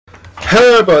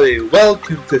Hello everybody,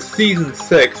 welcome to Season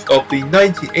 6 of the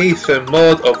 1987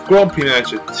 mod of Grand Prix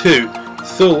Manager 2.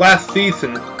 So last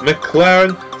season,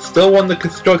 Mclaren still won the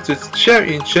Constructors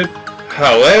Championship.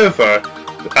 However,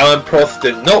 Alan Prost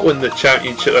did not win the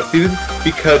championship last season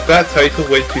because that title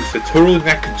went to Satoru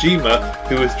Nakajima,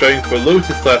 who was driving for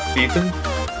Lotus last season.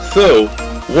 So,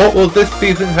 what will this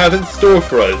season have in store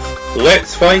for us?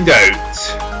 Let's find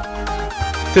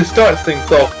out. To start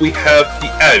things off, we have the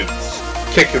outs.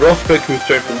 Keke Rosberg, who was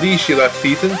driving for Ligier last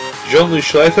season, Jean-Louis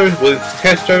Schleser, Williams'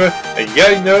 test driver, and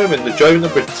Yannick Neumann, the driver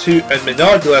number 2, and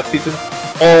Minardi last season,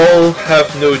 all have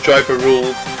no driver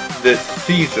rules this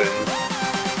season.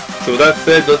 So that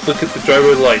said, let's look at the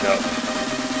driver lineup.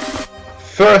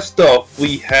 First off,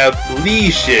 we have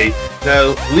Ligier.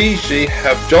 Now, Ligier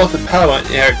have Jonathan Palmer and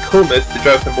Eric Comas, the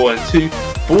drivers number 1 and 2,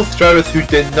 both drivers who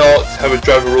did not have a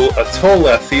driver rule at all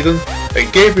last season,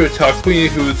 and Gabriel Tarquini,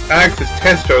 who was Ag's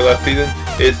test driver last season,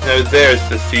 is now theirs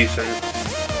this season.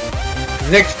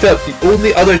 Next up, the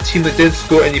only other team that didn't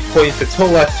score any points at all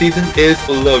last season is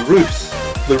La Rousse.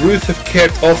 La Rousse have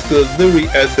kept Oscar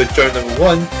Lurie as their driver number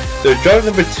 1. Their driver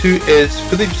number 2 is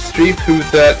Philippe Streiff, who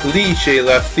was at Ligier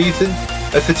last season.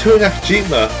 And Satoru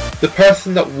Nakajima, the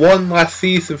person that won last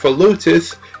season for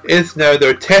Lotus, is now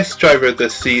their test driver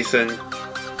this season.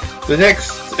 The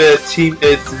next team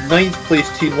is the 9th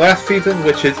place team last season,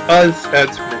 which is us at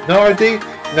Minardi.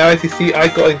 Now, as you see,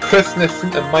 I got in Chris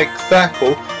Nissen and Mike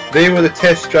Sacco. They were the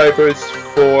test drivers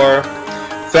for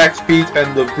Zach Speed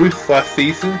and La Rousse last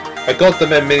season. I got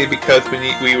them in mainly because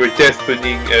we were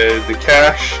desperately needing the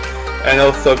cash, and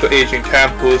also I've got Adrian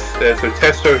Campos as their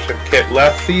test driver, which I kept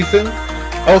last season.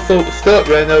 Also, still at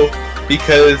Renault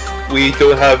because we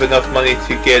don't have enough money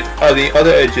to get any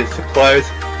other engine suppliers,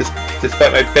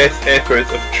 despite my best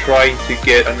efforts of trying to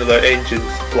get another engine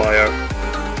supplier.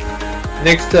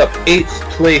 Next up, 8th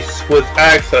place was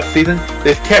Ags last season.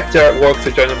 They've kept Derek Works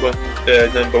at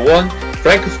number 1.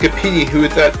 Franco Scapini, who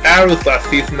was at Arrows last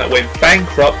season that went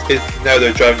bankrupt, is now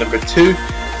their driver number 2.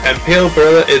 And Pale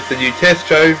Barilla is the new test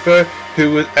driver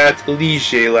who was at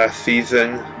Ligier last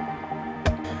season.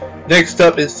 Next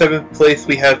up in 7th place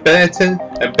we have Benetton,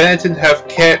 and Benetton have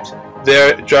kept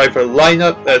their driver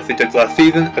lineup as they did last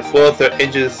season, as well as their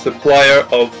engine supplier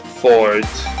of Ford.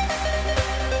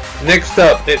 Next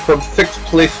up, from 6th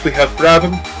place we have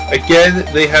Brabham. Again,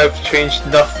 they have changed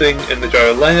nothing in the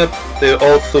driver lineup. They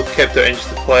also kept their engine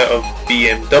supplier of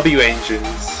BMW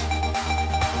engines.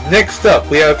 Next up,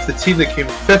 we have the team that came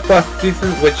 5th last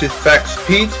season, which is Zach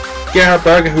Speed. Gerhard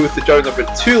Berger, who was the driver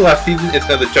number 2 last season, is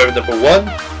now the driver number 1.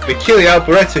 Michele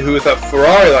Alboreto, who was at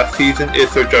Ferrari last season,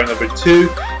 is their driver number 2.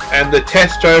 And the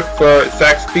test driver for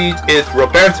Zach Speed is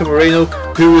Roberto Moreno,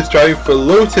 who was driving for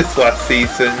Lotus last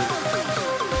season.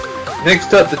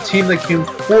 Next up, the team that came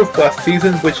 4th last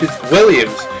season, which is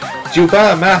Williams.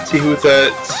 Giovanni Amati, who was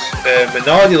at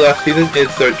Minardi last season, is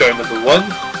their driver number 1.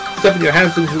 Stefan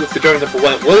Johansson, who was the driver number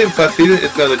 1 at Williams last season,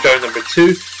 is now the driver number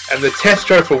 2. And the test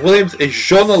driver for Williams is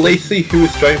Jean Lacey, who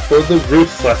was driving for the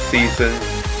Rousse last season.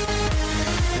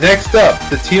 Next up,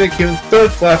 the team that came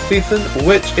 3rd last season,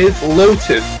 which is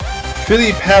Lotus.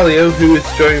 Philippe Palio, who was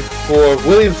driving for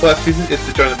Williams last season, is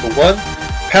the driver number 1.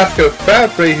 Pascal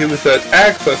Fabre, who was at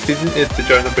Ags last season, is the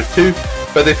driver number 2.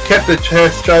 But they've kept the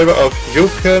test driver of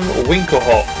Joachim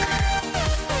Winkelhock.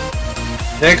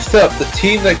 Next up, the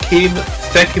team that came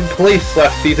 2nd place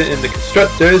last season in the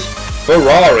Constructors,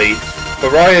 Ferrari.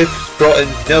 Ferrari has brought in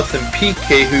Nelson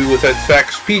Piquet, who was at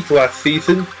Zach Speed last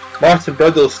season. Martin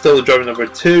Brundle is still the driver number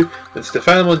 2, and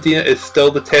Stefano Modena is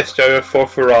still the test driver for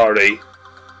Ferrari.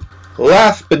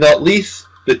 Last but not least,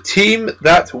 the team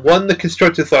that won the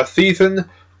Constructors last season,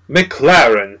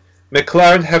 Mclaren.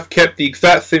 Mclaren have kept the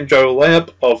exact same driver lineup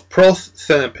of Prost,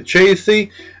 Senna and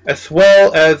Patrese, as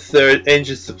well as their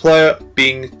engine supplier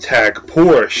being Tag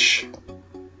Porsche.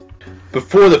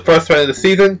 Before the first round of the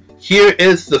season, here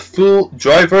is the full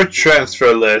driver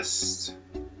transfer list.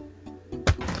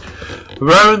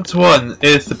 Round 1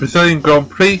 is the Brazilian Grand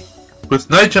Prix, with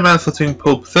Nigel Mansell taking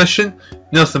pole position,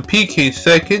 Nelson Piquet in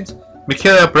 2nd,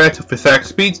 Michele Alboreto for Zach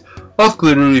Speed, Oscar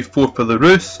Lurie 4th for La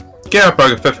Rousse, Gerhard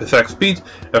Berger 5th for Zach Speed,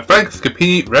 and Franco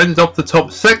Scapini rounded up the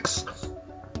top 6.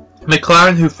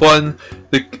 McLaren, who've won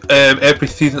every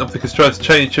season of the Constructors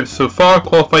Championship so far,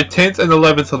 qualified 10th and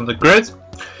 11th on the grid.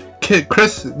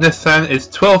 Chris Nissen is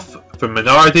 12th for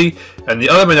Minardi, and the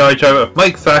other Minardi driver of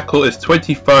Mike Sacco is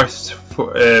 21st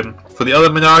for the other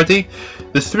Minardi.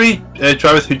 The 3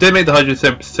 drivers who did make the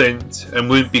 107% and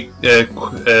wouldn't be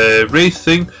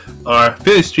racing are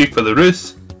Philippe Streiff for La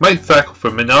Rousse, Mike Sacco for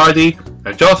Minardi,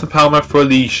 and Jonathan Palmer for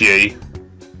Ligier.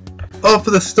 Off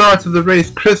at the start of the race,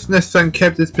 Chris Nissen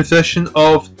kept his position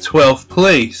of 12th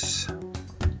place.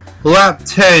 Lap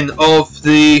 10 of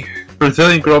the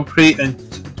Brazilian Grand Prix and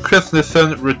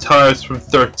Christensen retires from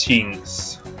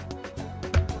 13th.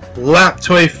 Lap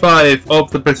 25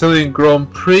 of the Brazilian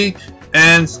Grand Prix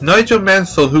and Nigel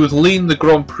Mansell, who was leading the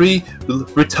Grand Prix,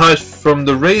 retires from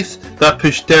the race. That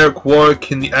pushed Derek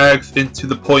Warwick in the Ags into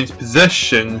the points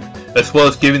position, as well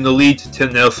as giving the lead to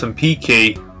Nelson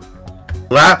Piquet.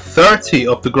 Lap 30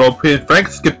 of the Grand Prix and Frank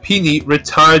Scappini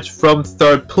retired from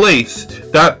 3rd place.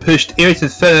 That pushed Ayrton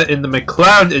Senna in the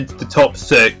Mclaren into the top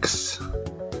 6.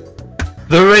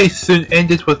 The race soon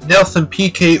ended with Nelson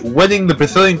Piquet winning the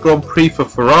Brazilian Grand Prix for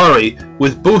Ferrari,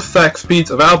 with both track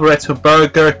speeds of Alboreto and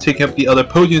Berger taking up the other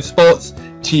podium spots,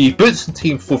 T. Boutsen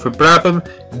team 4th for Brabham,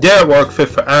 Derek Warwick 5th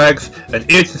for Ags, and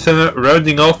Ayrton Senna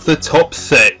rounding off the top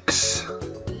 6.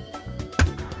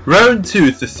 Round 2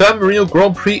 is the San Marino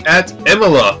Grand Prix at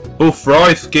Imola. Both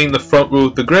Ferraris gained the front row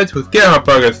of the grid, with Gerhard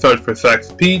Berger 3rd for track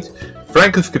speed,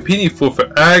 Franco Scappini 4th for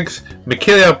Ags,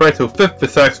 Michele Alboreto 5th for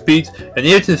track speed, and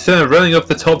Ayrton Senna running up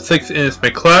the top 6 in his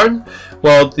McLaren,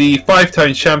 while the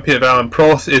 5-time champion Alain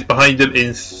Prost is behind him in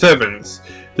 7th.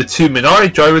 The 2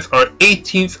 Minardi drivers are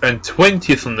 18th and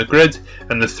 20th on the grid,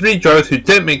 and the 3 drivers who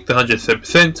didn't make the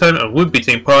 107% time and would be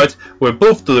taking part were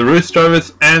both the LaRousse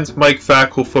drivers and Mike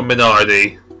Fackel for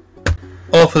Minardi.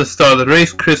 Off at the start of the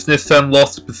race, Christensen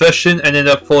lost position and ended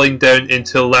up falling down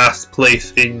into last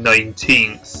place in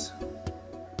 19th.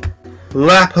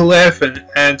 Lap 11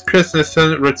 and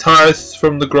Christensen retires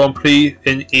from the Grand Prix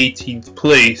in 18th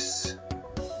place.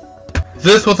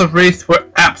 This was a race where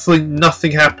absolutely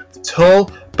nothing happened at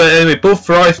all, but anyway, both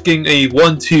Ferraris getting a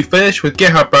 1-2 finish, with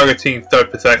Gerhard Berger taking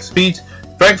 3rd for track speed,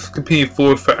 Frank Scappini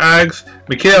 4th for Ags,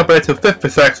 Michele Alboreto 5th for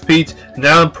track speed, and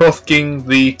Alain Prost getting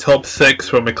the top 6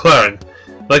 for McLaren.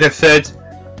 Like I said,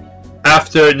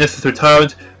 after Nissa's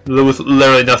retirement, there was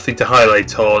literally nothing to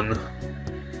highlight on.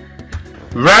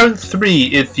 Round 3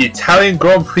 is the Italian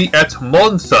Grand Prix at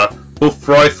Monza. Both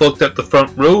Ferraris looked at the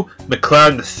front row,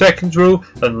 McLaren the 2nd row,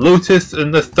 and Lotus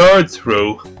in the 3rd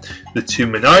row. The 2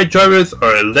 Minardi drivers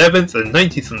are 11th and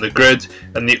 19th on the grid,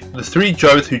 and the 3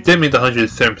 drivers who did make the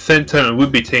 107% time and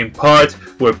would be taking part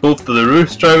were both the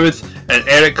LaRousse drivers and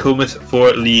Eric Comas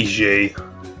for Ligier.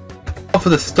 For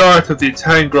the start of the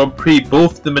Italian Grand Prix,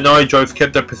 both the Minardi drivers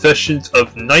kept their positions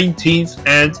of 19th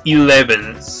and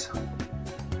 11th.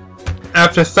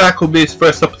 After Fackel made his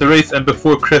first stop of the race and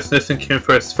before Christensen came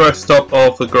for his first stop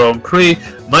of the Grand Prix,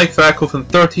 Mike Fackel from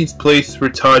 13th place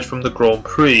retired from the Grand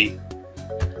Prix.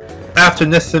 After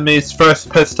Nissa made his first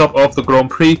pit stop of the Grand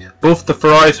Prix, both the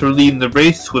Ferraris were leading the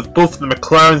race, with both the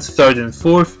McLarens 3rd and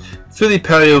 4th,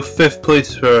 Philippe Alliot 5th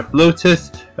place for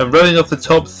Lotus, and running up the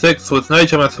top 6 was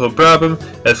Nigel Mansell for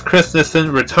Brabham, as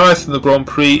Christensen retires from the Grand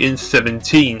Prix in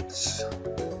 17th.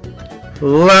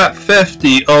 Lap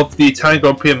 50 of the Italian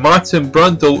Grand Prix, Martin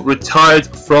Brundle retired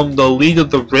from the lead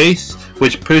of the race,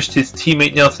 which pushed his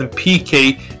teammate Nelson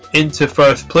Piquet into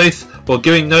 1st place, while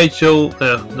giving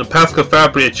Pascal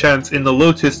Fabry a chance in the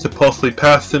Lotus to possibly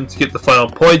pass him to get the final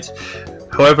point.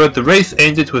 However, the race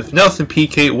ended with Nelson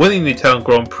Piquet winning the Italian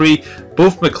Grand Prix,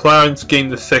 both McLarens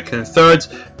gained the 2nd and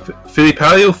 3rd, Philippe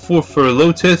Alliot 4th for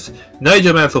Lotus,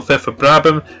 Nigel Mansell 5th for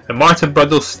Brabham, and Martin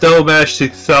Brundle still managed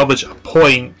to salvage a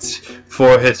point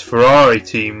for his Ferrari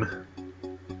team.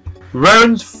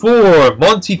 Round 4,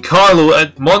 Monte Carlo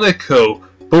at Monaco.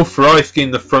 Both Ferraris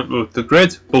gained the front row of the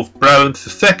grid, both Brabhams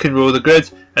the 2nd row of the grid,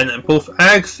 and both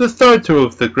Ags the 3rd row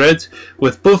of the grid,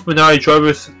 with both Minardi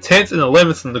drivers 10th and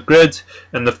 11th on the grid,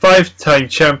 and the 5-time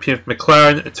champion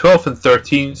McLaren 12th and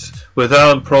 13th, with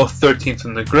Alain Prost 13th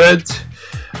on the grid.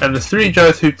 And the 3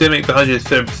 drivers who did make the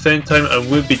 107% time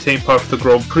and would be taking part of the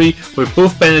Grand Prix were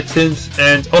both Benettins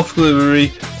and Oscar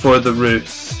for the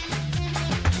Roos.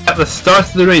 At the start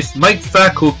of the race, Mike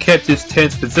Fackel kept his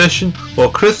 10th position,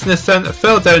 while Christensen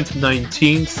fell down to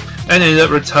 19th and ended up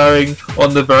retiring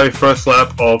on the very first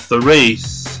lap of the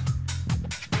race.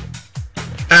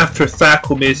 After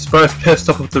Fackel made his first pit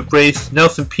stop of the race,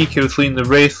 Nelson Piquet was leading the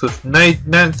race with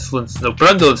Mansell and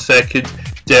Brundle in 2nd,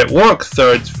 Derek Warwick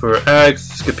 3rd for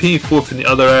Ags, Scappini 4th in the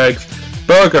other Ags,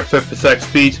 Berger 5th for track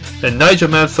speed, and Nigel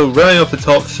Mansell running off the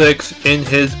top 6 in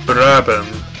his Brabham.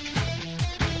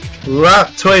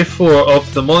 Lap 24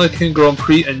 of the Monaco Grand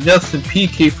Prix and Nelson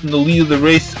Piquet from the lead of the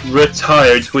race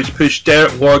retired, which pushed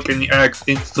Derek Warwick in the Ags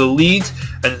into the lead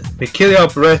and Michele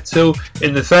Alboreto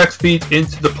in the track speed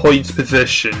into the points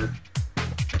position.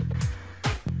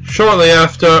 Shortly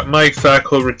after, Mike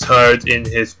Fackel retired in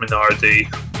his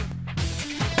Minardi.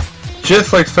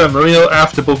 Just like San Marino,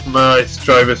 after both Minardi's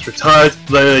drivers retired,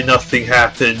 literally nothing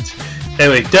happened.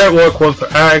 Anyway, Derek Warwick won for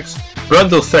Ags,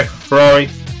 Brundle 2nd for Ferrari,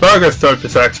 Berger 3rd for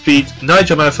track speed,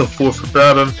 Nigel Mansell 4th for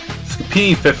Brabham,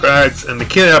 Scappini 5th for Ags, and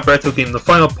Michele Alboreto gained the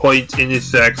final point in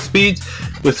his Ags speed.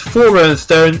 With 4 rounds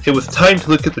down, it was time to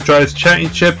look at the Drivers'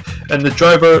 Championship, and the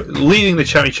driver leading the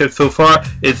championship so far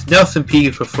is Nelson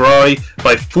Piquet for Ferrari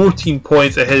by 14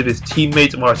 points ahead of his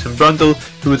teammate Martin Brundle,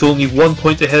 who was only 1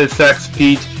 point ahead of Zach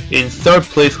Speed in 3rd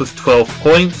place with 12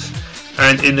 points.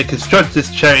 And in the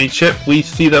Constructors Championship, we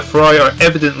see that Ferrari are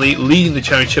evidently leading the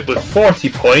championship with 40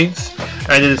 points,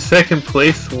 and in 2nd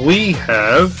place we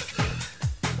have,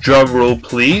 drum roll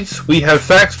please, we have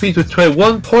Zach Speed with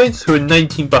 21 points, who are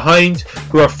 19 behind,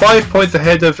 who are 5 points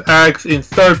ahead of Ags in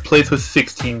 3rd place with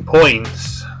 16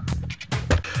 points.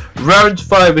 Round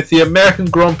 5 is the American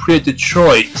Grand Prix of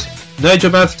Detroit.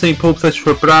 Nigel Mansell taking pole position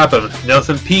for Brabham,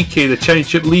 Nelson Piquet the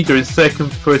championship leader in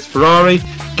 2nd for his Ferrari,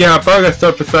 Gerhard Berger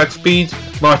 3rd for Zach Speed,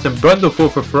 Martin Brundle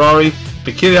 4th for Ferrari,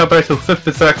 Michele Alboreto 5th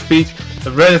for Zach Speed,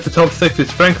 and right at the top 6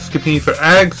 is Franco Scappini for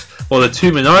Ags, while the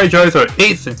 2 Minardi drivers are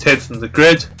 8th and 10th on the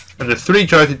grid, and the 3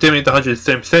 drivers who dominate the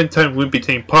 107% time won't be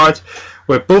taking part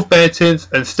were both Benetton's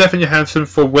and Stefan Johansson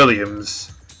for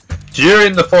Williams.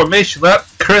 During the formation lap,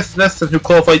 Chris Nissen, who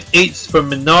qualified 8th for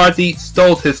Minardi,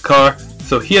 stalled his car,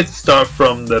 so he had to start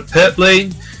from the pit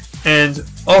lane, and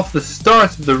off the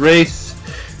start of the race,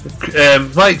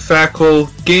 Mike Sackel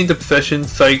gained a position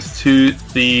thanks to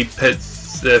the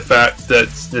pit's fact that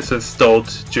Nissen stalled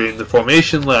during the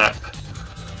formation lap.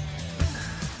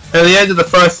 At the end of the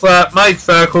first lap, Mike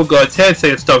Sackel got a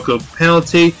 10-second stop go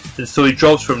penalty, and so he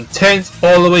drops from 10th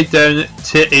all the way down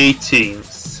to 18th.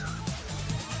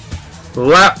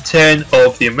 Lap 10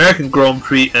 of the American Grand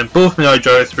Prix, and both Minardi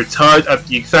drivers retired at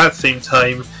the exact same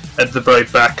time at the very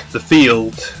back of the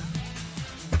field.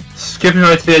 Skipping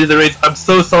right to the end of the race, I'm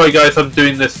so sorry guys, I'm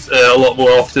doing this a lot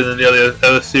more often than the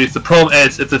other series. The problem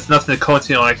is, if there's nothing to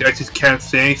comment on, I just can't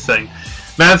say anything.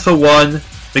 Mansell 1,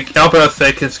 Alboreto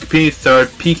 2nd, Scappini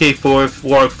 3rd, Piquet 4th,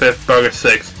 Warwick 5th, Berger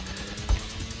 6th.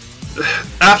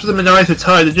 After the Minardi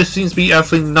retired, there just seems to be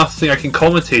absolutely nothing I can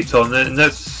commentate on, and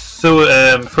that's so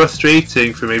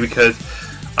frustrating for me, because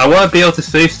I want to be able to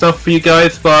say stuff for you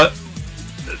guys, but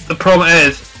the problem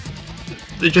is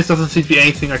there just doesn't seem to be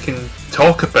anything I can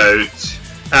talk about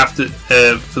after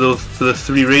for the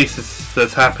 3 races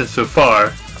that's happened so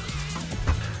far.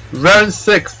 Round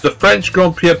 6, the French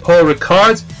Grand Prix at Paul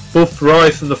Ricard, both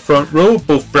Ferraris in the front row,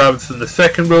 both Brabhams in the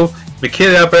second row,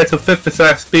 Michele Alboreto 5th for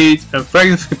Zach Speed, and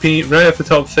Franco Scappini right at the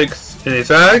top 6 in his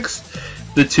Ags.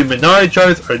 The 2 Minardi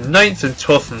drivers are 9th and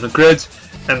 12th on the grid,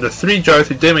 and the 3 drivers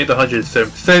who dominate the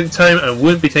 107% time and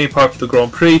wouldn't be taking part for the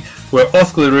Grand Prix were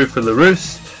Oscar Leroux for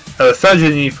Larousse, Alessandro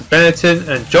Giannini for Benetton,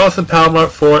 and Jonathan Palmer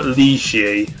for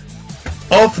Ligier.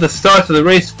 Off the start of the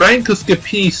race, Franco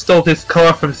Scappini stalled his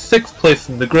car from 6th place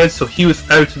in the grid, so he was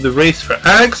out of the race for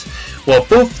Ags, while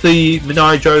both the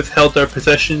Minardi drivers held their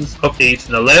positions of 8th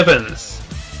and 11th.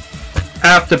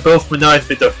 After both Minardi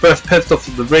made their first pit stops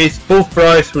of the race, both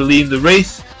Ferraris were leading the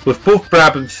race, with both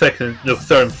Brabham 2nd,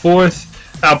 3rd and 4th,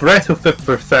 Alboreto 5th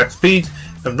for Zach Speed,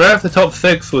 and right at the top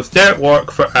 6 was Derek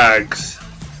Warwick for Ags.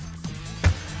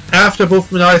 After both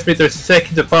Minardi made their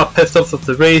second and final pit stops of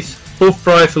the race, both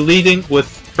Ferraris were leading, with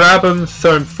Brabham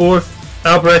 3rd and 4th,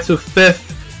 Alboreto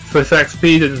 5th for Zach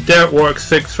Speed, and Derek Warwick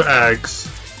 6th for Ags.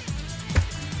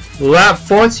 Lap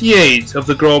 48 of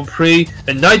the Grand Prix,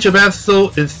 and Nigel Mansell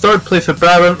in 3rd place for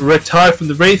Brabham retired from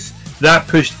the race. That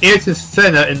pushed Ayrton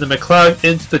Senna in the McLaren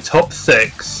into the top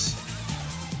 6.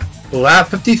 Lap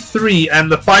 53,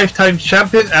 and the 5-time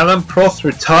champion Alain Prost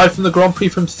retired from the Grand Prix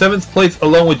from 7th place,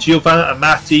 along with Giovanni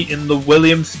Amati in the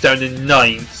Williams down in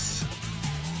 9th.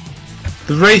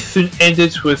 The race soon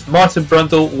ended with Martin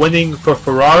Brundle winning for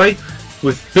Ferrari,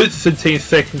 with Boutsen taking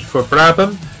 2nd for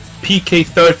Brabham, Piquet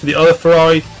 3rd for the other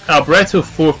Ferrari, Alboreto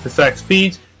 4th for Zach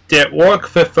Speed, Derek Warwick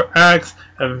 5th for Ags,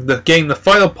 and getting the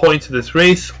final point of this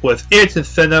race was Ayrton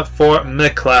Senna for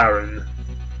McLaren.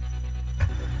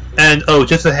 And oh,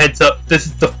 just a heads up, this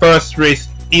is the first race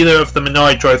either of the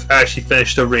Minardi drivers actually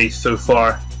finished a race so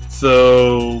far.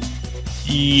 So,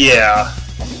 yeah.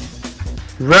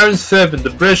 Round 7, the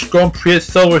British Grand Prix at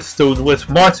Silverstone, with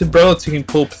Martin Brundle taking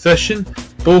pole position,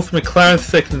 both McLaren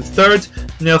 2nd and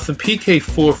 3rd, Nelson Piquet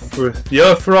 4th for the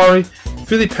other Ferrari,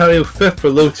 Philippe Palio 5th for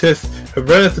Lotus, and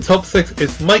right at the top 6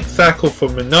 is Mike Sackel for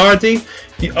Minardi.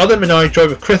 The other Minardi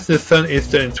driver, Chris Nissen, is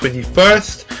down in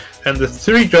 21st, and the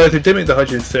 3 drivers who did make the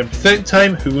 107%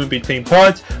 time, who won't be taking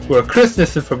part, were Chris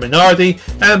Nissen for Minardi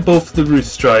and both the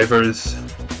Larousse drivers.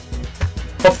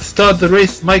 Off the start of the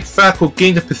race, Mike Sackel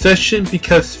gained a position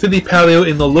because Philippe Palio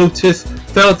in the Lotus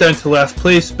fell down to last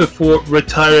place before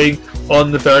retiring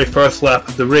on the very first lap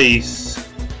of the race.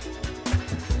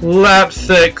 Lap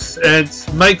 6, and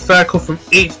Mike Zacco from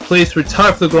 8th place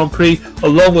retired for the Grand Prix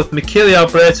along with Michele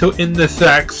Alboreto in the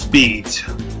Zach Speed.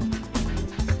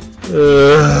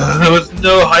 There was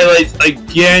no highlights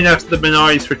again after the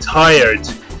Minardis retired.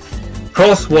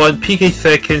 Prost 1, Piquet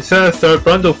 2nd, Senna 3rd,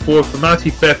 Brundle 4th,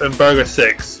 Matti 5th and Berger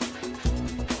 6th.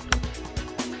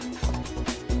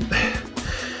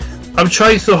 I'm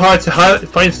trying so hard to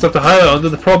find stuff to highlight on, but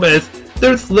the problem is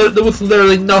there was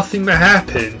literally nothing that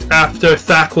happened after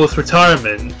Zacco's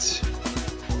retirement.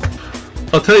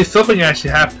 I'll tell you something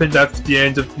actually happened after the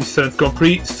end of the 7th Grand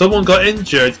Prix. Someone got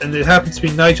injured, and it happened to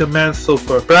be Nigel Mansell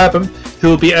for Brabham, who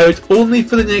will be out only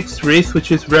for the next race,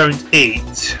 which is round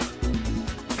 8.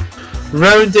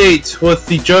 Round 8 was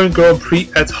the German Grand Prix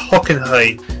at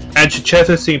Hockenheim. Andrew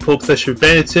Cheser taking pole position for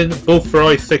Benetton, both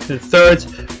Ferrari 2nd and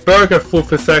 3rd, Berger 4th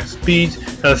for Zach Speed,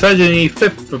 Alessandro Nini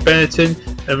 5th for Benetton,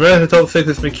 and right at the top 6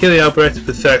 is Michele Alboreto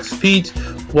for Zach Speed,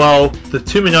 while the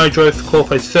 2 Minardi drivers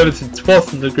qualified 7th and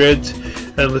 12th on the grid,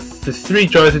 and with the 3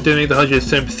 drivers who didn't make the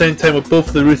 107% time with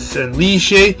both the Rousses and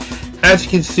Ligier. As you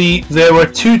can see, there were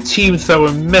 2 teams that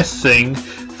were missing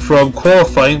from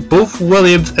qualifying. Both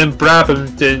Williams and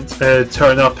Brabham didn't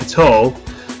turn up at all.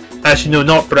 Actually, no,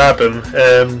 not Brabham.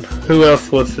 Who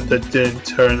else was it that didn't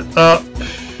turn up?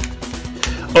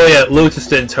 Oh yeah, Lotus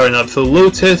didn't turn up. So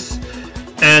Lotus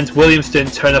and Williams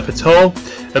didn't turn up at all.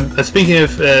 Speaking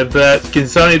of that,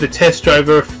 Ginzani, the test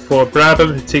driver for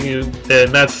Brabham, who's taking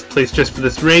Matt's place just for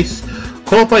this race,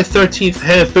 qualified 13th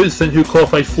ahead of Boutsen, who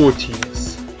qualified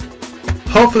 14th.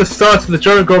 Hot for the start of the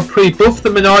German Grand Prix, both the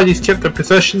Minardis kept their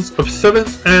positions of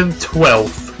 7th and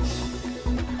 12th.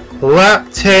 Lap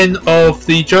 10 of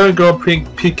the German Grand Prix,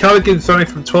 Picard Ginzani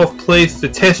from 12th place, the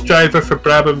test driver for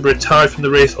Brabham, retired from the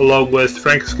race along with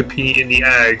Franco Scappini in the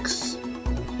Ags.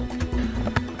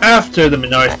 After the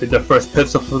Minardis made their first pit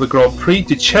stop for the Grand Prix,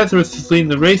 De Cesaris was leading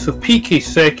the race with Piquet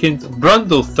 2nd,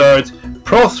 Brundle 3rd,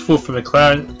 Prost 4th for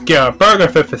Mclaren, Gerhard Berger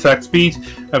 5th for Zach Speed,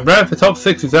 and round for top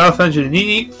 6 is Alessandro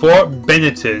Nini for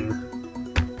Benetton.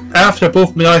 After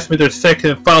both Minardis made their second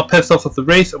and final pit stops of the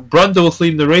race, Brundle was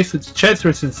leading the race with De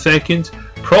Cesaris in 2nd,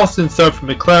 Prost in 3rd for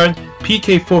Mclaren,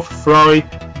 Piquet 4th for Ferrari,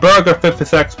 Berger 5th for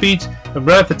Zach Speed, and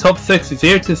round for top 6 is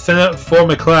Ayrton Senna for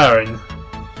McLaren.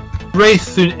 The race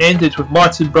soon ended with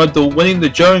Martin Brundle winning the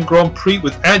German Grand Prix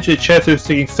with Andrea Cesaris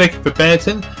taking 2nd for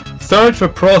Benetton, 3rd for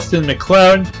Prost in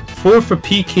McLaren, 4th for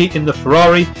Piquet in the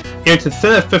Ferrari, Ayrton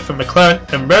Senna 5th for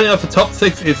McLaren, and rounding off the top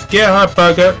 6 is Gerhard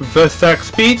Berger versus Zach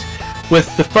Speed.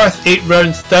 With the first 8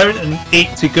 rounds down and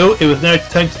 8 to go, it was now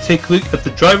time to take a look at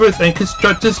the Drivers and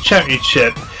Constructors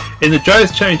Championship. In the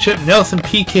Drivers' Championship, Nelson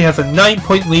Piquet has a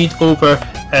 9-point lead over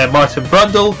Martin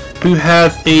Brundle, who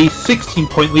has a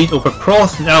 16-point lead over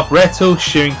Prost and Alboreto,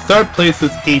 sharing 3rd place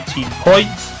with 18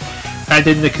 points. And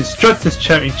in the Constructors'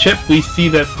 Championship, we see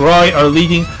that Ferrari are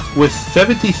leading with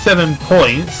 77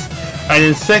 points, and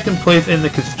in 2nd place in the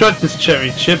Constructors'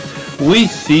 Championship, we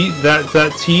see that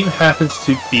that team happens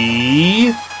to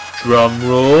be,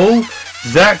 drumroll,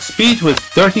 Zach Speed with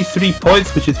 33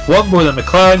 points, which is 1 more than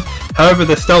McLaren. However,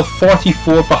 they're still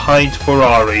 44 behind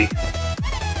Ferrari.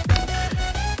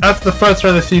 After the first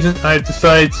round of the season, I've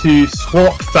decided to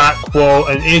swap Thackwall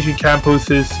and Adrian Campos'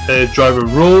 driver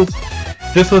roles.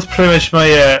 This was pretty much my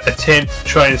attempt to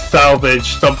try and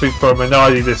salvage something for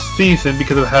Minardi this season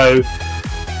because of how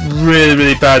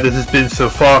really bad this has been so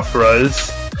far for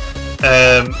us.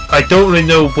 I don't really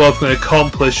know what I'm going to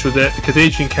accomplish with it because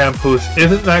Adrian Campos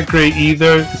isn't that great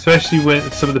either, especially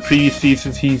when some of the previous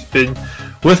seasons he's been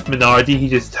with Minardi, he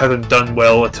just hasn't done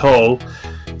well at all.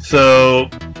 So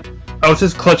I was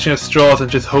just clutching at straws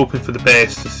and just hoping for the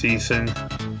best this season.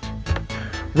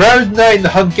 Round 9, the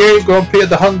Hungarian Grand Prix at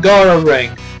the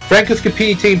Hungaroring. Franco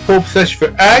Scappini taking pole position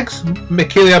for Ags,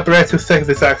 Michele Alboreto 2nd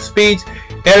for Zach Speed,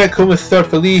 Eric Holmes 3rd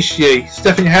for Ligier,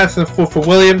 Stefan Johansson 4th for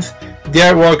Williams,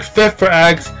 Derek Warwick 5th for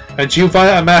Ags, and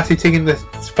Giovanni Amati taking the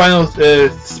final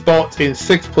spot in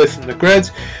 6th place on the grid.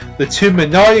 The 2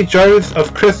 Minardi drivers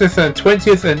of Chris Nielsen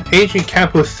 20th and Adrian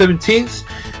Campos 17th,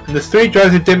 and the 3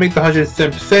 drivers who didn't make the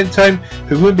 107% time,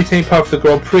 who wouldn't be taking part for the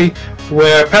Grand Prix,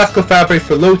 were Pascal Fabry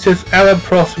for Lotus, Alain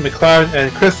Prost for McLaren,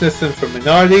 and Chris Nielsen for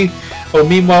Minardi. Oh,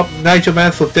 meanwhile, Nigel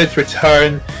Mansell did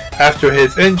return after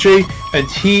his injury, and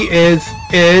he is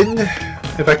in,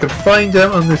 if I can find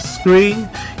him on the screen,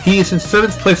 he is in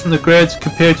 7th place on the grid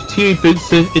compared to Thierry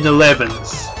Boutsen in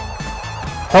 11th.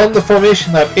 On the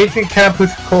formation lap, Adrian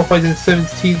Campos, who qualified in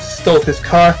 17th, stalled his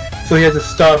car, so he had to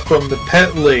start from the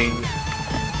pit lane.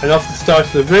 And off the start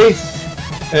of the race,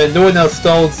 no one else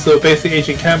stalled, so basically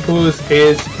Adrian Campos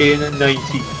is in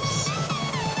 19th.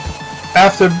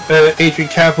 After Adrian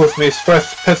Campos made his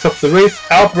first pit stop of the race,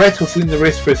 Alboreto was leading the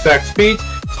race for Zach Speed.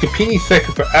 Scapini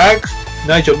second for Ags,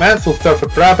 Nigel Mansell third for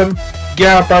Brabham,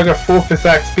 Gerhard Berger fourth for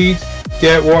Zach Speed,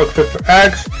 Derek Warwick fifth for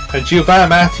Ags, and Giovanni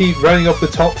Matti rounding up the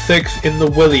top 6 in the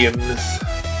Williams.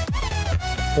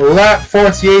 Lap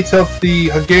 48 of the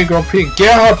Hungarian Grand Prix,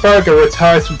 Gerhard Berger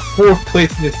retires from 4th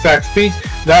place in his Zach Speed.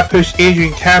 That pushed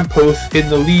Adrian Campos in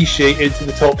the Ligier into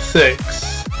the top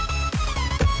 6.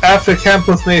 After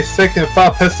Campos made 2nd and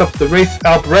final pit stop of the race,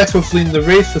 Alboreto was leading the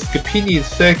race with Scapini in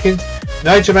 2nd,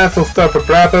 Nigel Mansell 3rd for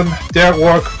Brabham, Derek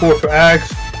Warwick 4th for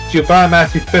Ags, Giovanni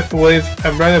Matti 5th for Williams,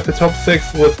 and rounding up the top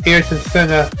 6 was Ayrton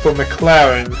Senna for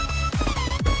McLaren.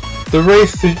 The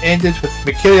race soon ended with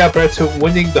Michele Alboreto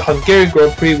winning the Hungarian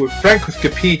Grand Prix, with Franco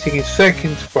Scapini taking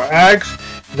 2nd for Ags,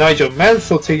 Nigel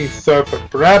Mansell taking 3rd for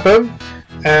Brabham,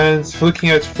 and looking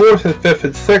at 4th and 5th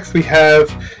and 6th we have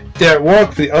Derek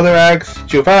Warwick for the other Ags,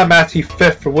 Giovanni Matti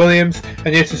 5th for Williams,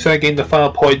 and Ayrton Senna gained the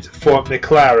final point for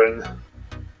McLaren.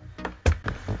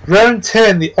 Round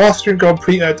 10, the Austrian Grand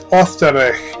Prix at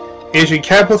Österreich. Adrian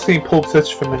Campos taking pole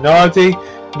position for Minardi,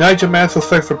 Nigel Mansell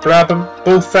 6th for Brabham,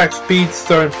 both Zach Speeds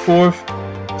 3rd and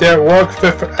 4th, Derek Warwick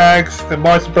 5th for Ags, and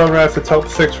Martin Brundle rounds the top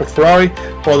 6 for Ferrari,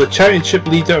 while the championship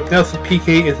leader of Nelson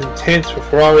Piquet is in 10th for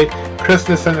Ferrari, Chris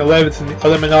Nielsen 11th in the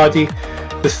other Minardi.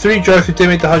 The 3 drivers who did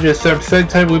make the 107%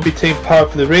 time will be taking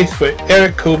part for the race, with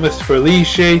Eric Comas for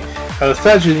Ligier,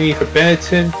 Alessandro Nini for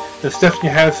Benetton, and Stefan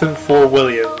Johansson for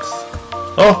Williams.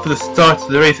 Off for the start of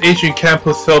the race, Adrian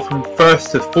Campos fell from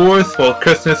 1st to 4th, while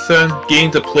Chris Nielsen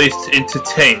gained a place into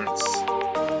 10th.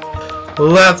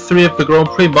 Lap 3 of the Grand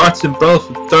Prix, Martin Brundle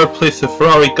from 3rd place to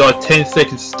Ferrari got a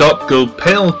 10-second stop-go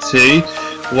penalty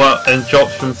and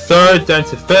dropped from 3rd down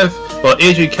to 5th, while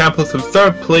Adrian Campos from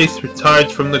 3rd place retired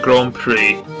from the Grand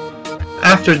Prix.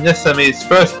 After Nielsen made his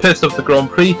first pit of the Grand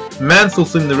Prix,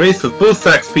 Mansell's in the race with both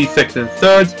Zach Speed 2nd and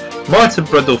 3rd, Martin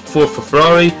Brundle 4th for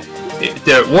Ferrari,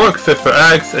 Derek Warwick 5th for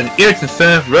Ags, and Ayrton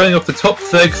Senna rounding up the top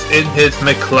 6 in his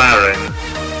McLaren.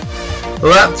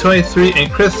 Lap 23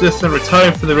 and Chris Nielsen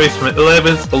retiring from the race from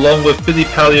 11th along with Philippe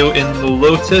Palio in the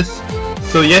Lotus,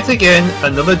 so yet again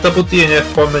another double DNF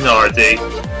for Minardi.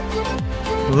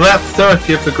 Lap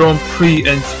 30 of the Grand Prix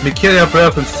and Michele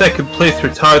Alboreto from 2nd place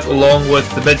retires along with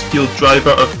the midfield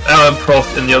driver of Alain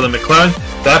Prost in the other McLaren.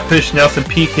 That pushed Nelson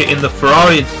Piquet in the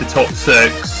Ferrari into the top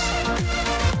 6.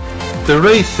 The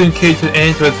race soon came to an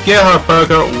end with Gerhard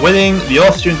Berger winning the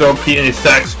Austrian Grand Prix in his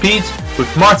Zach Speed,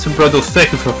 with Martin Brundle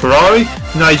 2nd for Ferrari,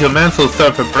 Nigel Mansell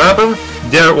 3rd for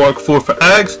Brabham, Derek Warwick 4th for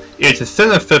Ags, Ayrton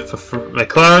Senna 5th for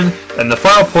McLaren, and the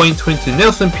final point went to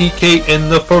Nelson Piquet in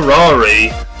the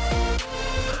Ferrari.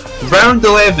 Round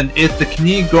 11 is the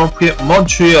Canadian Grand Prix at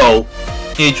Montreal.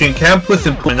 Adrian Campos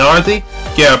in pole Minardi,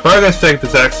 Gerhard Berger 2nd for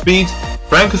Zach Speed,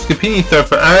 Franco Scapini 3rd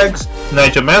for Ags,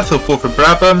 Nigel Mansell 4th for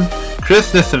Brabham,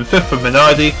 Chris Nielsen 5th for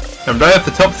Minardi, and right off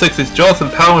the top 6 is Jonathan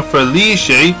Palmer for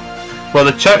Ligier, while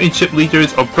the championship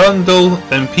leaders of Brundle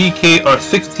and Piquet are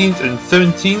 16th and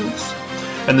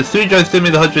 17th, and the 3 drivers did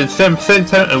make the 107%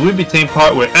 time and will be taking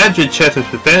part with Andrew Chesser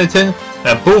for Benetton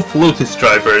and both Lotus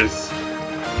drivers.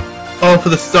 On for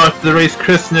the start of the race,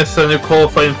 Chris Nielsen, who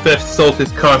qualified in 5th, stalled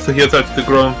his car so he was out of the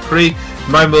Grand Prix.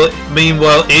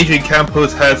 Meanwhile, Adrian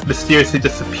Campos has mysteriously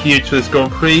disappeared to this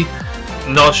Grand Prix.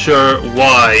 Not sure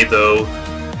why though.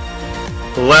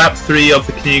 Lap 3 of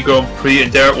the Canadian Grand Prix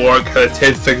and Derek Warwick had a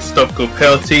 10-second stop-go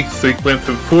penalty, so he went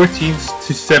from 14th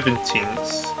to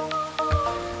 17th.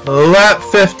 Lap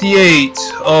 58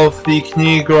 of the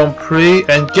Canadian Grand Prix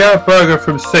and Gerhard Berger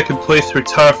from 2nd place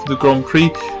retired from the Grand Prix.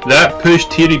 That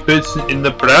pushed Thierry Boutsen in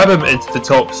the Brabham into the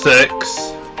top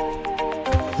 6.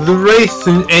 The race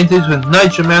soon ended with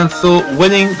Nigel Mansell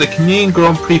winning the Canadian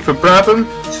Grand Prix for Brabham,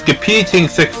 Scapini taking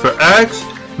 6th for Ags,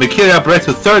 Michele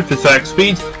Alboreto 3rd for Zach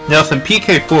Speed, Nelson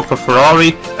Piquet 4th for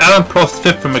Ferrari, Alain Prost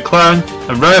 5th for McLaren,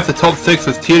 and right off the top 6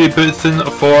 was Thierry Boutsen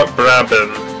for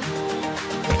Brabham.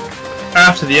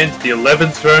 After the end of the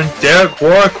 11th round, Derek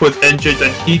Warwick was injured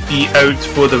and he'd be out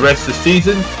for the rest of the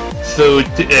season, so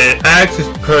Ags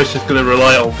is just going to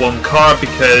rely on one car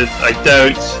because I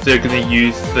doubt they're going to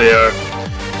use their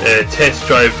test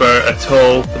driver at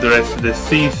all for the rest of this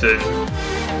season.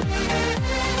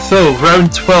 So,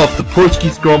 round 12, the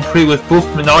Portuguese Grand Prix with both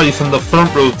Minardis on the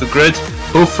front row of the grid,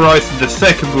 both Ferraris on the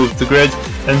second row of the grid,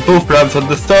 and both Brabhams on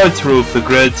the third row of the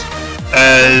grid.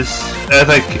 As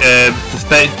I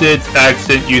suspected, Ags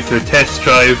didn't use their test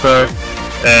driver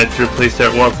to replace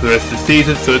Derek Warwick for the rest of the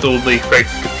season, so it's only Franco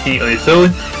Scapini on his own.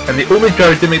 And the only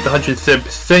driver who didn't make the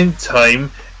 107%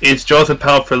 time is Jonathan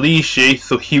Palmer for Ligier,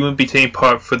 so he won't be taking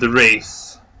part for the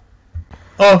race.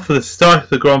 Off for the start of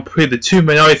the Grand Prix, the two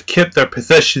Minardis kept their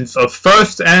positions of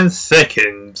 1st and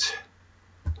 2nd.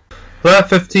 Lap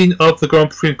 15 of the Grand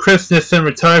Prix, Chris Nissen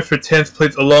retired for 10th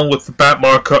place along with the back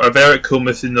marker of Eric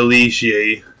Comas in the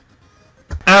Ligier.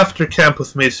 After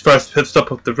Campos made his first pit stop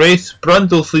of the race,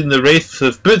 Brundle's leading the race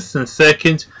with Boutsen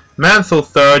second, Mansell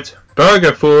third,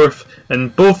 Berger fourth,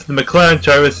 and both the Mclaren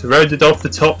drivers rounded off the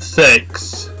top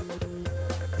 6.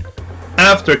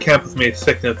 After Campos made his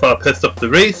second and final pit stop of the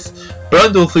race,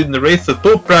 Brundle's leading the race with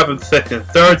both Brabham second and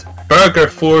third, Berger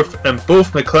fourth, and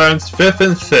both McLaren's 5th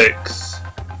and 6th.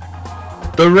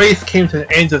 The race came to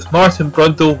an end with Martin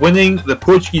Brundle winning the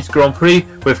Portuguese Grand Prix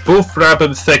with both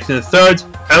Brabham second and third,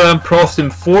 Alain Prost in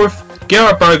 4th,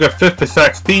 Gerhard Berger 5th for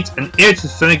Zak Speed, and Ayrton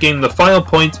Senna getting the final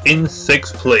point in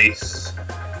 6th place.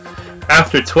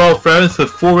 After 12 rounds with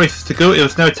 4 races to go, it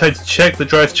was now time to check the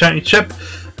Drivers' Championship,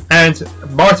 and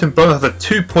Martin Brundle has a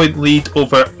 2-point lead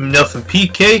over Nelson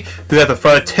Piquet, who has a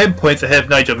further 10 points ahead of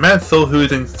Nigel Mansell, who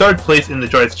is in 3rd place in the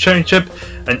Drivers' Championship.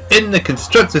 And in the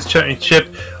Constructors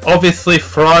Championship, obviously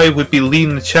Ferrari would be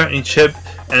leading the championship,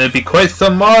 and it would be quite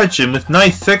some margin with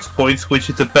 96 points, which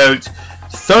is about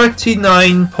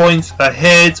 39 points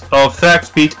ahead of Zak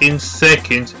Speed in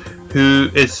 2nd, who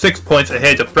is 6 points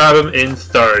ahead of Brabham in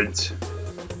 3rd.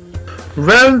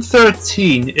 Round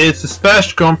 13 is the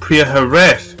Spanish Grand Prix at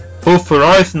Jerez. Both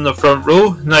Ferraris in the front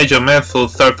row, Nigel Mansell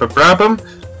 3rd for Brabham,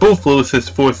 both Lewis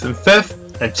 4th and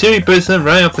 5th, and Thierry Boutsen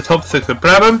running off the top 6 for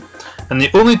Brabham. And the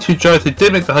only 2 drivers who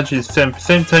did make the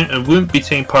 107% time and wouldn't be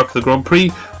taking part for the Grand Prix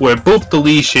were both the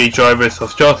Ligier drivers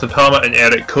of Jonathan Palmer and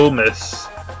Eric Comas.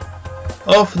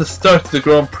 Off the start of the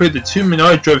Grand Prix, the 2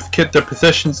 Minardi drivers kept their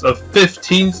positions of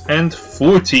 15th and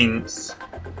 14th.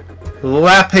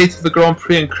 Lap 8 of the Grand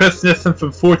Prix, and Chris Nissen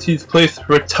from 14th place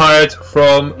retired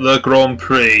from the Grand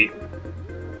Prix.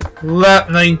 Lap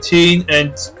 19,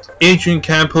 and Adrian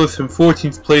Campos from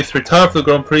 14th place retired for the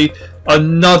Grand Prix.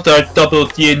 Another double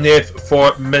DNF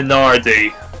for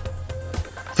Minardi.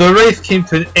 The race came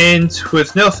to an end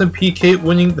with Nelson Piquet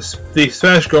winning the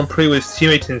Spanish Grand Prix with his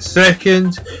teammate in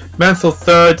 2nd, Mansell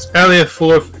 3rd, Elliott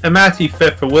 4th, Amati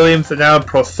 5th for Williams, and Alain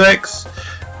Prost 6th.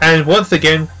 And once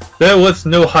again, there was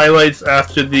no highlights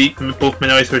after both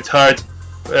Minardi retired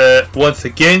once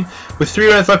again. With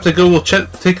 3 rounds left to go, we'll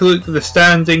take a look at the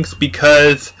standings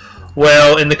because,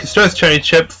 well, in the Constructors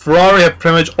Championship, Ferrari have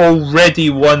pretty much already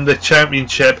won the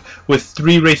championship with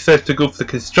 3 races left to go for the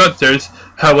Constructors.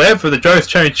 However, the Drivers'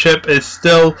 Championship is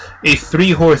still a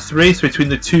 3-horse race between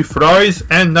the 2 Ferraris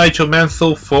and Nigel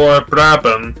Mansell for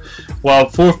Brabham, while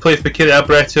 4th place Michele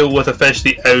Alboreto was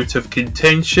officially out of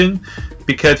contention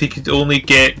because he could only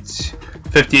get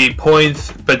 58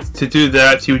 points, but to do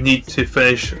that you need to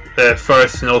finish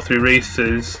first in all 3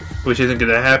 races, which isn't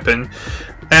going to happen.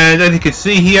 And as you can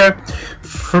see here,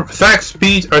 Zak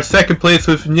Speed are 2nd place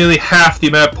with nearly half the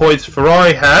amount of points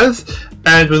Ferrari has,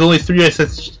 and with only 3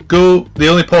 races to go, the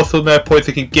only possible amount of points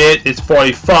they can get is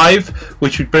 45,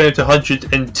 which would bring them to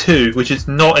 102, which is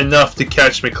not enough to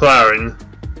catch McLaren.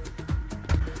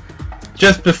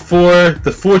 Just before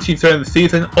the 14th round of the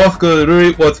season, Oscar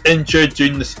Rui was injured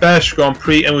during the Spanish Grand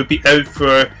Prix and would be out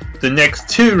for the next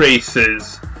 2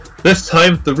 races. This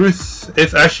time, the Rus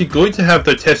is actually going to have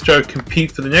their test driver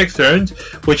compete for the next round,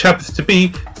 which happens to be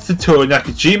Satoru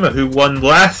Nakajima, who won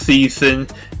last season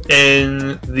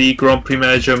in the Grand Prix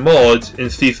Manager mod in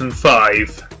Season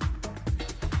 5.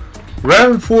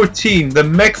 Round 14, the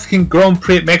Mexican Grand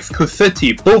Prix at Mexico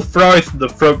City. Both Ferraris in the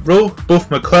front row, both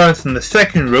McLarens in the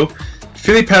 2nd row.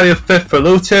 Felipe Alio 5th for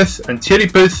Lotus, and Thierry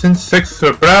Boutsen 6th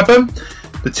for Brabham.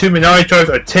 The 2 Minardi drivers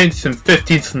are 10th and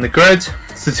 15th in the grid.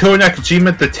 Satoru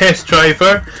Nakajima, the test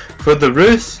driver for the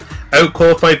Rus,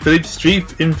 outqualified Philippe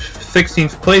Streiff in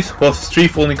 16th place, while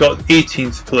Streiff only got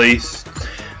 18th place.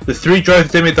 The 3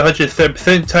 drivers that made the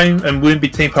 107% time and wouldn't be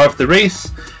taking part of the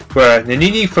race were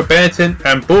Nannini for Benetton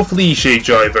and both Ligier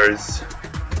drivers.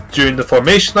 During the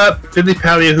formation lap, Felipe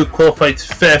Alio, who qualified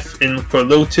 5th for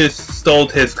Lotus, stalled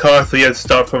his car so he had to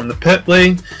start from the pit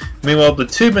lane. Meanwhile, the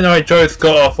 2 Minardi drivers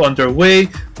got off underway,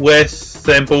 with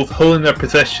them both holding their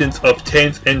positions of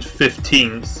 10th and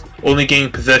 15th, only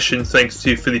gaining positions thanks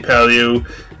to Felipe Alio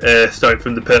starting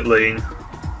from the pit lane.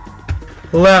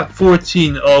 Lap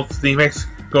 14 of the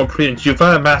Mexican Grand Prix, and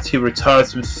Giovanni Amati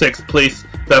retires from 6th place.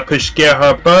 That pushed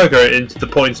Gerhard Berger into the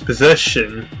points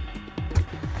position.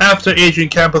 After Adrian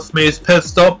Campos made his pit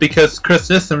stop because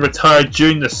Chris Nissen retired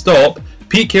during the stop,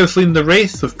 Piquet was leading the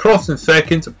race with Prost in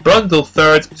 2nd, Brundle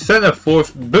 3rd, Senna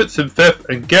 4th, Boutsen 5th,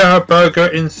 and Gerhard Berger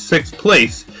in 6th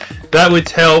place. That would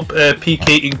help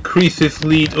Piquet increase his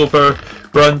lead over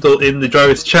Brundle in the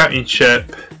Drivers'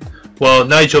 Championship, while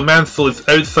Nigel Mansell is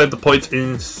outside the points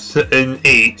in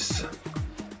 8th.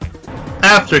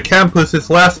 After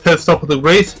Campos' last pit stop of the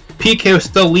race, Piquet was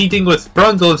still leading with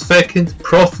Brundle in second,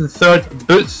 Prost in third,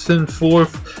 Boots in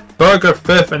fourth, Berger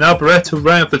fifth, and Alboreto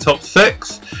round of the top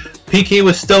 6. Piquet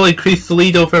was still increased the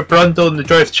lead over Brundle in the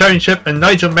Drivers' Championship, and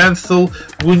Nigel Mansell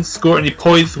wouldn't score any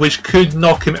points, which could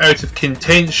knock him out of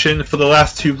contention for the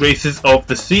last 2 races of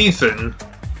the season.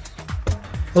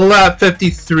 Lap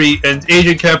 53, and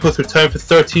Adrian Campos retired for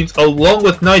 13th along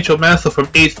with Nigel Mansell from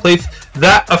 8th place.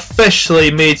 That officially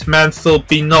made Mansell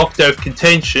be knocked out of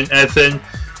contention, as in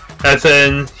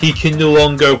he can no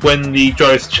longer win the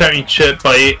Drivers' Championship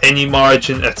by any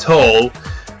margin at all.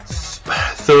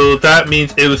 So that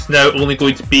means it was now only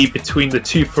going to be between the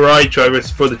 2 Ferrari drivers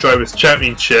for the Drivers'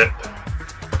 Championship.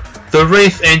 The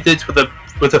race ended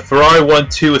with a Ferrari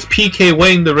 1-2 with Piquet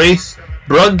winning the race,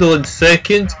 Brundle in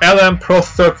second, Alain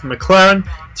Prost third for McLaren,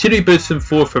 Thierry Boots in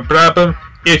fourth for Brabham,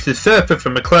 Ayrton Senna fifth for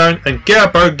McLaren, and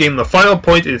Gerhard Berger gained the final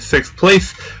point in 6th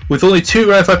place. With only 2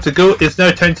 rounds left to go, it's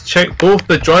now time to check both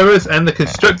the Drivers' and the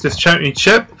Constructors'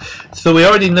 Championship. So we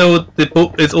already know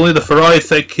it's only the Ferraris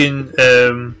that can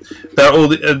that are all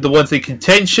the ones in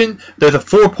contention. There's a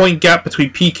 4-point gap between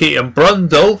Piquet and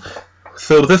Brundle,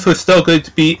 so this was still going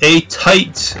to be a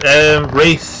tight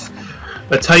race.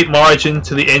 A tight margin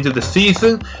to the end of the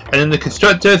season. And in the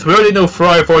Constructors, we already know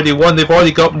Ferrari have already won. They've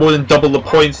already got more than double the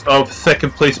points of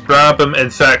 2nd place Brabham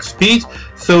and Zach Speed,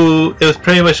 so it was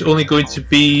pretty much only going to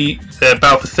be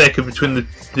battle for second between the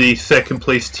 2nd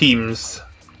place teams.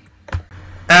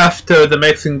 After the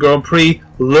Mexican Grand Prix,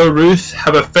 Le Rousse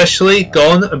have officially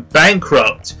gone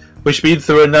bankrupt, which means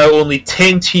there are now only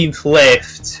 10 teams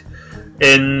left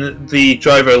in the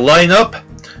driver lineup.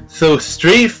 So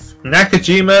Streif,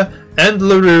 Nakajima and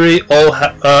Laruri all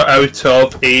are out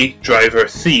of a driver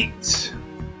seat.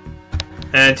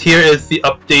 And here is the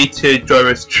updated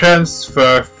drivers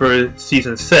transfer for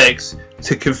season 6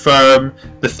 to confirm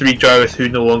the 3 drivers who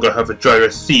no longer have a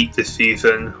driver's seat this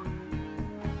season.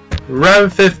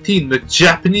 Round 15, the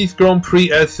Japanese Grand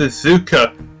Prix at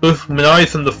Suzuka. Both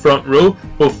Minardi in the front row,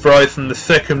 both Ferraris in the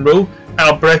second row,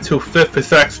 Alboreto 5th for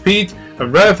Zach Speed,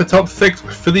 and round the top 6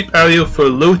 were Philippe Alliot for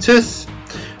Lotus.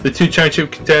 The 2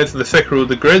 championship contenders in the second row of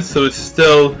the grid, so it's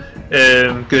still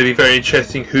going to be very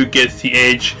interesting who gets the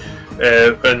edge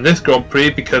in this Grand Prix,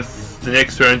 because the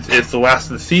next round is the last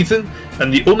of the season,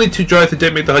 and the only 2 drivers that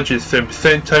didn't make the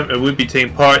 107% time and would be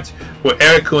taking part were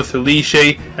Eric Jones for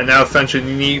Ligier and Alessandro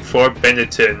Nini for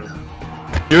Benetton.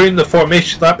 During the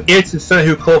formation lap, Ayrton Senna,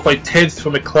 who qualified 10th for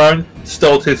McLaren,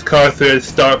 stalled his car through a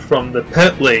start from the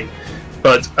pit lane.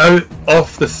 But out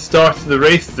of the start of the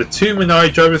race, the 2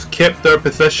 Minardi drivers kept their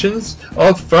positions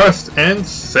of 1st and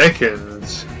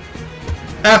 2nd.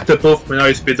 After both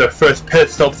Minardis made their first pit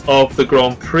stops of the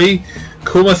Grand Prix,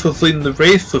 Comas was leading the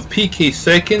race with Piquet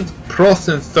 2nd,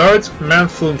 Prost in 3rd,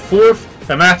 Mansell in 4th,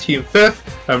 Amati in 5th,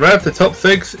 and round the top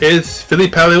 6 is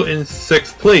Philippe Alliot in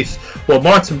 6th place, while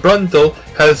Martin Brundle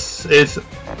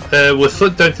was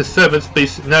slipped down to 7th, but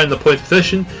he's now in the point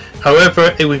position.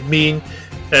 However, it would mean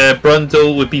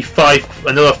Brundle would be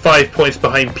another 5 points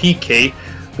behind Piquet,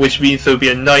 which means there would be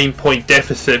a 9-point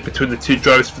deficit between the 2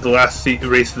 drivers for the last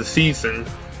race of the season.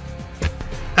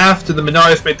 After the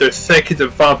Minardis made their 2nd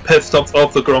and final pit stops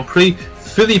of the Grand Prix,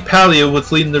 Philippe Alliot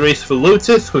was leading the race for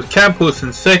Lotus, with Campos in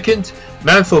 2nd,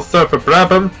 Mansell 3rd for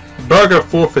Brabham, Berger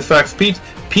 4th for Zach Speed,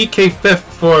 Piquet 5th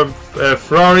for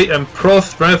Ferrari, and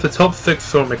Prost round the top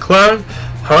 6 for McLaren.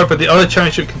 However, the other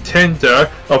championship contender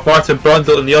of Martin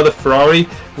Brundle and the other Ferrari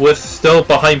was still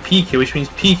behind Piquet, which means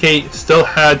Piquet still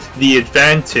had the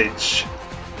advantage.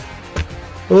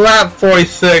 Lap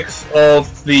 46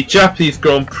 of the Japanese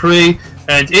Grand Prix,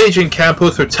 and Adrian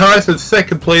Campos retires in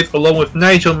 2nd place along with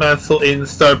Nigel Mansell in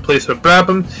 3rd place for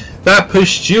Brabham. That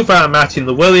pushed Giovanni Amati in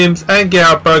the Williams and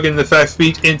Gerhard Berger in the Zach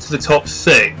Speed into the top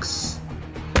 6.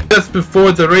 Just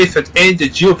before the race had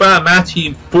ended, Giovanni Amati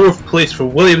in 4th place for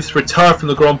Williams retired from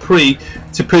the Grand Prix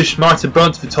to push Martin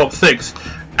Brundle to the top 6.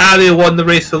 Alliot won the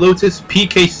race for Lotus,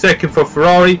 Piquet 2nd for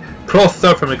Ferrari, Prost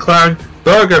 3rd for McLaren,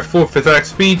 Berger 4th for Zach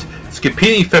Speed,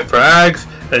 Schiappini 5th for Ags,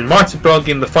 and Martin Brundle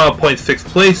in the final point 6th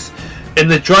place. In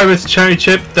the Drivers'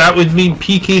 Championship, that would mean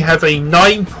Piquet has a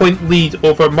 9-point lead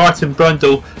over Martin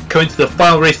Brundle coming to the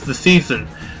final race of the season.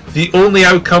 The only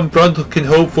outcome Brundle can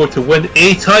hope for to win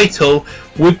a title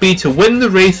would be to win the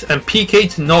race and Piquet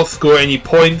to not score any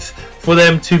points for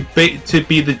them to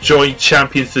be the joint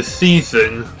champions this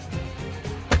season.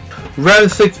 Round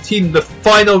 16, the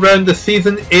final round of the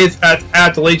season, is at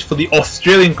Adelaide for the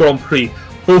Australian Grand Prix.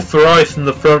 Both Ferraris in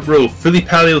the front row. Philippe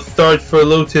Alliot 3rd for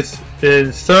Lotus in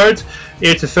 3rd,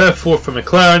 Ayrton Senna 4th for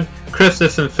McLaren, Chris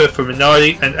Nissen 5th for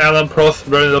Minardi, and Alain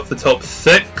Prost rounded off the top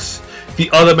 6. The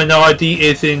other Minardi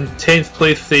is in 10th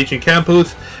place with Adrian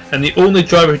Campos, and the only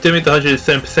driver who didn't make the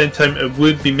 107% time and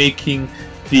would be making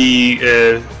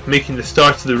the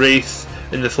start of the race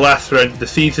in this last round of the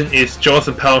season is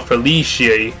Jonathan Palmer for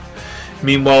Ligier.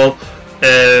 Meanwhile,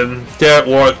 Derek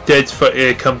Warwick did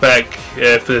come back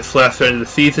for this last round of the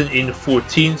season in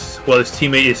 14th, while his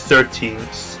teammate is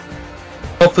 13th.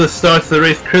 For the start of the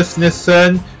race, Chris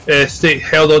Nissan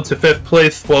held on to 5th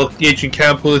place, while Adrian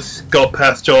Campos got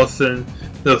past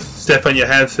Stefan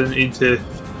Johansson into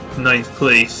 9th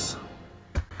place.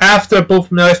 After both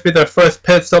Minardi made their first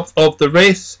pit stops of the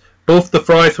race, both the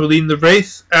Ferraris were leading the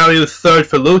race. Ali was 3rd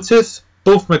for Lotus,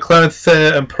 both McLaren,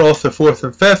 Senna and Prost were 4th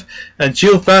and 5th, and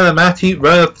Giovanni Amati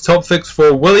rounded up the top 6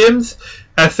 for Williams.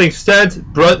 As things stand,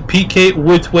 Piquet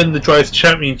would win the Drivers'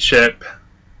 Championship.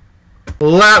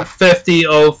 Lap 50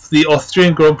 of the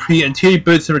Austrian Grand Prix, and Thierry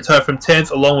Boutsen retired from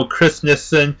 10th along with Chris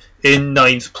Nissen in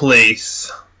 9th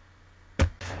place.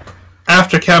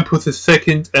 After Campos'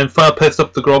 2nd and final pit stop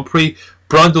of the Grand Prix,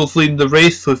 Brundle's leading the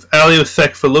race with Elio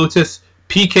 2nd for Lotus,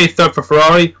 Piquet 3rd for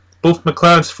Ferrari, both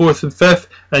McLaren's 4th and 5th,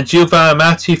 and Giovanni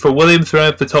Amati for Williams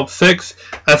round up the top 6.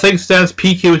 As things stand,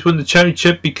 Piquet would win the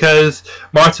championship because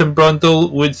Martin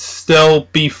Brundle would still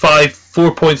be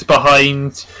 4 points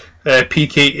behind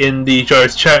Piquet in the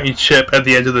Drivers' Championship at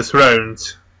the end of this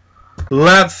round.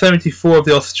 Lap 74 of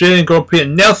the Australian Grand Prix,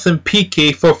 and Nelson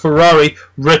Piquet for Ferrari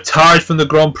retired from the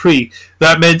Grand Prix.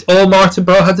 That meant all Martin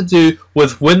Brundle had to do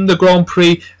was win the Grand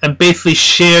Prix and basically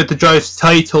share the Drivers'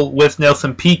 title with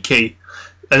Nelson Piquet.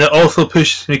 And it also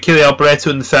pushed Michele Alboreto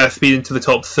and the Sat Speed into the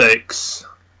top 6.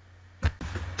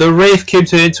 The race came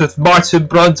to an end with Martin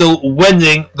Brundle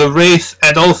winning the race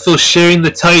and also sharing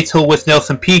the title with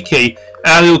Nelson Piquet.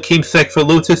 Alio came 2nd for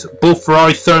Lotus, both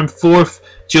Ferrari 3rd and 4th,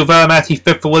 Giovanni Amati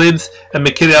 5th for Williams, and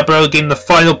Michele Alboreto gained the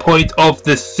final point of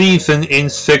the season in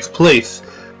 6th place.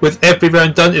 With every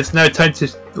round done, it's now time to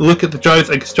look at the Drivers'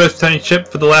 and Constructors Championship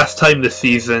for the last time this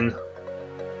season.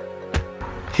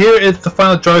 Here is the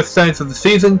final driver standings of the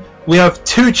season. We have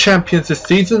 2 champions this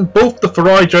season. Both the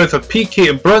Ferrari drivers are Piquet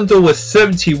and Brundle with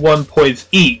 71 points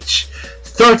each.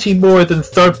 30 more than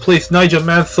 3rd place Nigel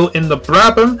Mansell in the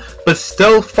Brabham, but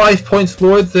still 5 points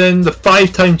more than the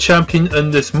 5-time champion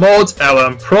in this mod,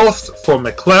 Alain Prost for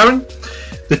McLaren.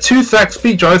 The 2 Sat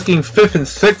Speed drivers getting 5th and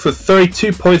 6th with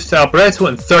 32 points to Alboreto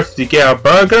and 30 to Gerhard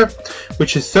Berger,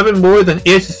 which is 7 more than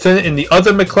Ayrton Senna in the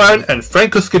other McLaren, and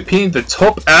Franco Scarpini, the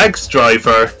top AGS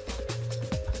driver.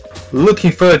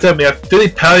 Looking further down, we have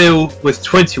Philippe Palio with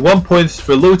 21 points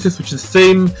for Lotus, which is the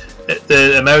same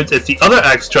amount as the other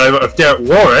AGS driver of Derek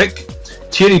Warwick.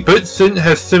 Thierry Boutsen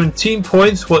has 17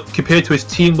 points, what compared to his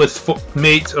team with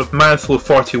mate of Mansell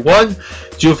 41.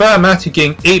 Giovanni Amati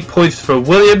getting 8 points for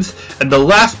Williams, and the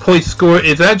last point scorer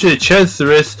is Andrea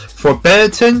Cesaris for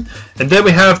Benetton. And then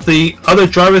we have the other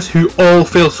drivers who all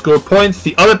fail to score points.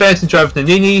 The other Benetton drivers,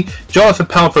 Nannini, Jonathan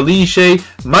Palmer for Ligier,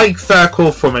 Mike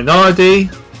Sacco for Minardi.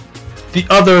 The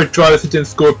other drivers who didn't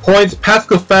score points,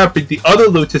 Pascal Fabry, the other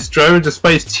Lotus driver,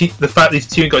 despite the fact that his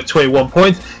team got 21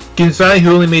 points. Ginzani,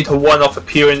 who only made a one-off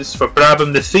appearance for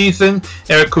Brabham this season.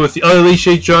 Eric was the other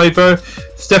Ligier driver.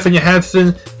 Stefan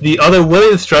Johansson, the other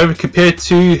Williams driver, compared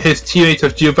to his teammate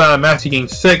of Giovanni Amati, getting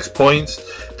 6 points.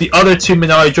 The other 2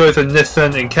 Minardi drivers are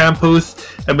Nissan and Campos.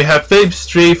 And we have Philippe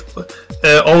Strafe,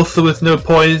 also with no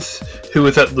points, who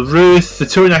was at LaRousse. The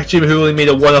Tour Nakajima, who only made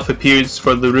a one-off appearance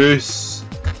for LaRousse.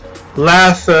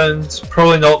 Last and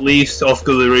probably not least,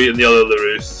 Oscar Leroux and the other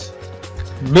LaRousse.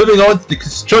 Moving on to the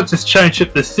Constructors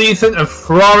Championship this season, and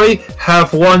Ferrari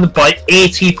have won by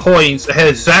 80 points ahead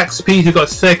of Zach Speed, who got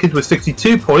 2nd with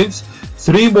 62 points,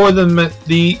 3 more than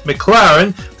the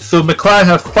McLaren. So McLaren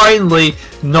have finally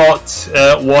not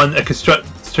won a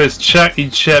Constructors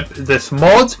Championship this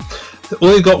mod. They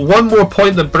only got 1 more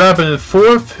point than Brabham in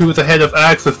 4th, who was ahead of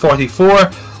AGS with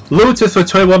 44. Lotus with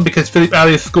 21 because Philippe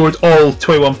Alliot scored all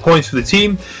 21 points for the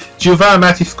team, Giovanni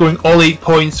Amati scoring all 8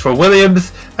 points for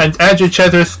Williams, and Andrew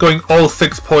Cheddar scoring all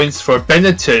 6 points for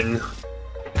Benetton.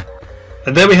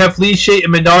 And then we have Ligier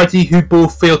and Minardi, who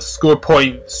both failed to score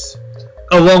points,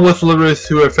 along with LaRousse,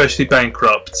 who are officially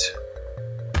bankrupt.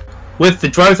 With the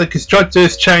Drivers and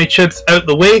Constructors Championships out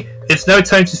the way, it's now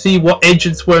time to see what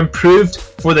engines were improved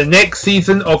for the next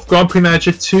season of Grand Prix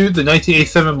Manager 2, the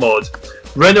 1987 mod.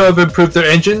 Renault have improved their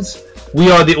engines.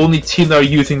 We are the only team that are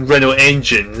using Renault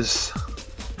engines.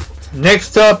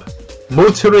 Next up,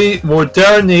 Motori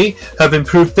Moderni have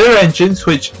improved their engines,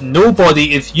 which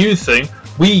nobody is using.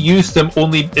 We used them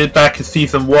only back in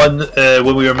Season 1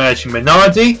 when we were managing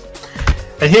Minardi.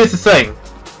 And here's the thing.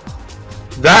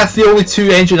 That's the only 2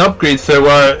 engine upgrades there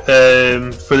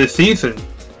were for this season.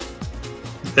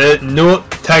 No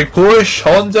Tag Porsche,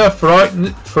 Honda,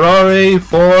 Ferrari,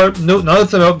 Ford, no, none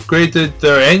of them upgraded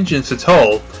their engines at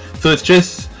all. So it's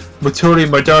just Motori,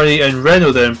 Minardi and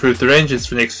Renault that improved their engines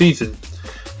for next season.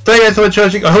 Thank you guys so much for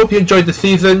watching. I hope you enjoyed the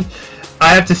season.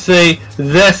 I have to say,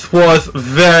 this was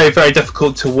very, very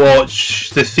difficult to watch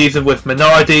this season with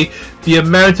Minardi. The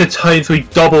amount of times we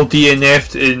double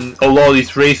DNF'd in a lot of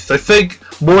these races, I think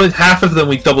more than half of them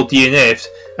we double DNF'd,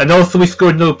 and also we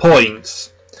scored no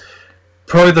points.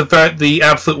 Probably the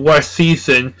absolute worst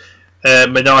season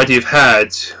Minardi have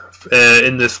had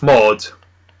in this mod.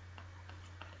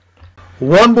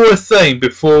 One more thing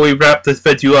before we wrap this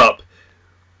video up.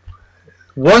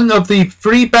 One of the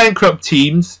 3 bankrupt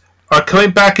teams are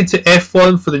coming back into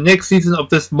F1 for the next season of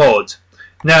this mod.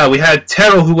 Now, we had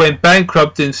Terrell who went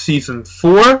bankrupt in Season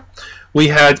 4, we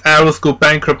had Arrows go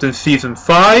bankrupt in Season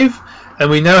 5, and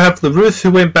we now have LaRousse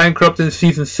who went bankrupt in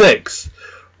Season 6.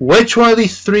 Which one of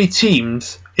these 3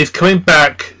 teams is coming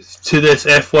back to this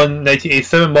F1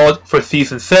 1987 mod for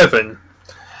Season 7?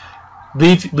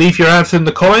 Leave your answer in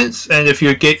the comments, and if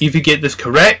you get this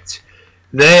correct,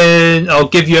 then I'll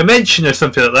give you a mention or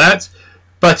something like that.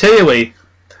 But anyway,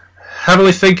 have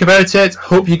a think about it.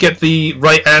 Hope you get the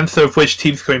right answer of which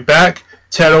team's coming back,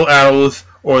 Terrell, Arrows,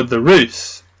 or the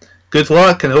Roos. Good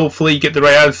luck, and hopefully you get the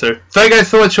right answer. Thank you guys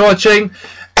so much for watching,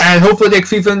 and hopefully next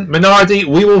season, Minardi,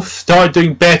 we will start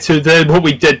doing better than what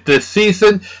we did this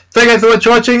season. Thank you guys so much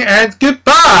for watching, and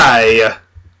goodbye!